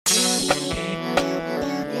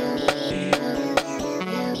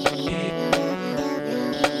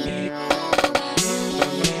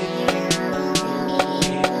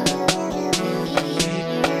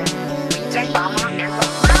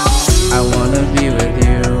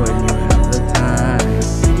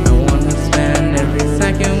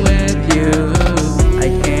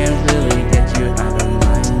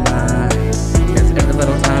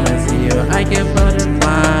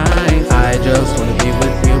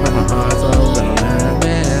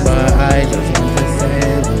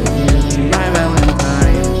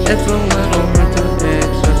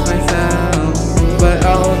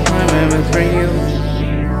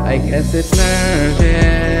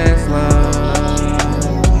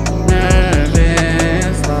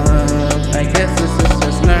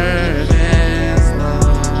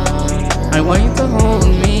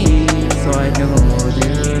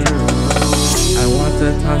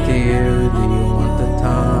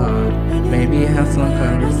maybe have some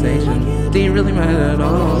conversation. Do you really mind at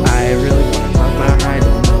all? I really wanna talk, but I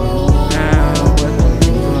don't know now. What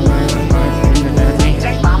the things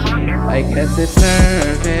on my mind, I guess it's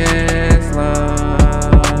nervous love.